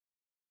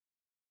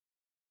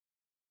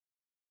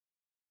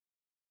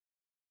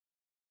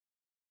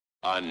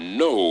I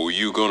know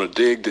you gonna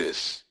dig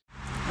this.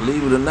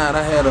 Believe it or not,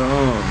 I had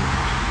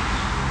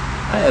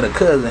a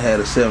cousin had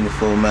a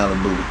 74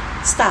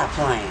 Malibu. Stop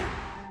playing.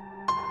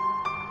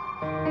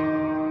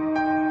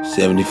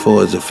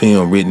 74 is a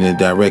film written and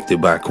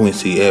directed by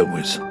Quincy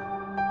Edwards.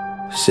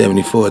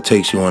 74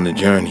 takes you on a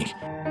journey,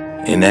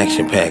 an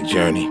action-packed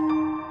journey,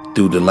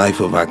 through the life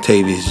of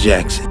Octavius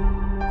Jackson,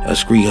 a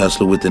street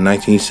hustler with the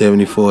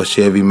 1974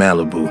 Chevy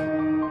Malibu,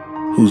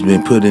 who's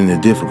been put in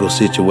a difficult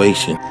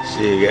situation.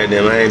 Shit,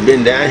 goddamn, I ain't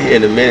been down here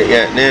in a minute,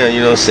 goddamn, you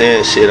know what I'm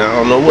saying? Shit, I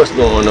don't know what's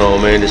going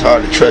on, man. It's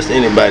hard to trust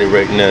anybody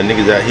right now.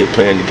 Niggas out here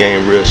playing the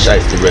game real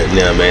shiesty right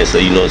now, man. So,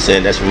 you know what I'm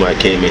saying? That's when I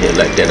came in here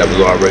like that. I was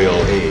already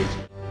on edge.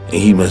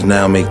 And he must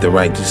now make the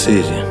right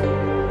decision.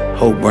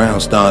 Hope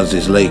Brown stars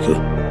as Laker,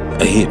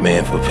 a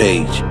hitman for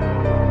Paige.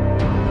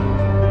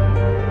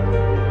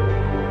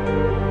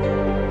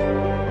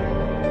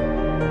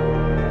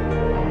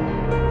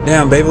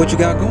 Damn, baby, what you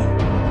got going?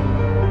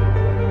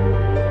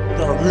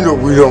 You know,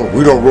 we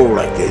don't roll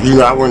like that. You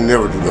know, I would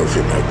never do no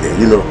shit like that.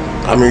 You know,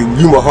 I mean,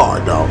 you my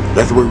hard dog.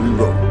 That's the way we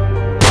roll.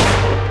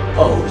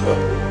 Oh,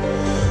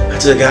 I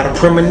just got a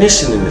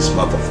premonition in this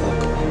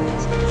motherfucker.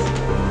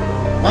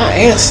 My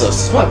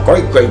ancestors, my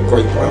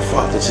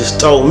great-great-great-grandfather just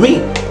told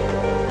me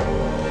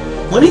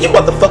one of you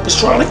motherfuckers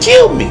trying to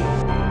kill me.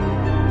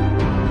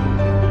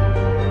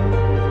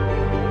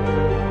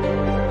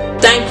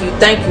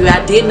 Thank you.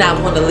 I did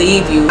not want to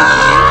leave you.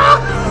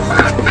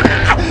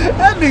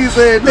 That nigga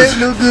said that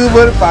no good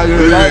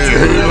motherfucker.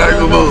 Yeah, like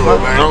a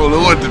motherfucker. I don't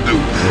know what to do.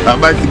 I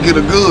might can get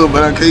a gun,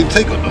 but I can't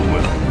take her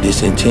nowhere.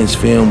 This intense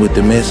film with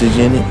the message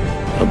in it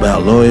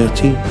about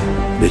loyalty,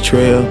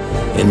 betrayal,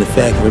 and the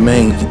fact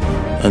remains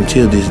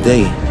until this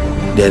day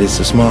that it's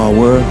a small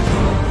world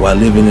while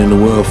living in a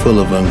world full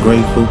of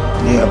ungrateful.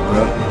 Yeah,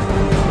 bro.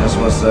 That's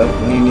what's up.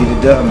 We need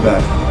it done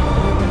back.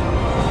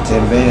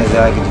 10 bands,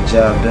 I get the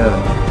job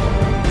done.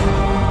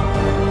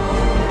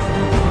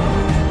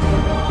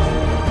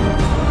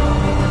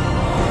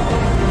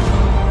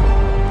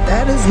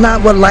 That is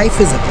not what life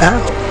is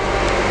about.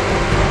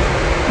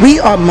 We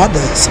are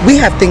mothers. We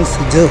have things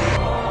to do.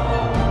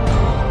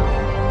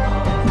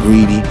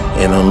 Greedy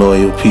and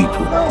unloyal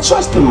people. I don't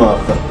trust them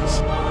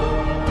motherfuckers.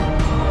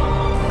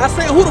 I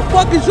said, who the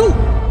fuck is you?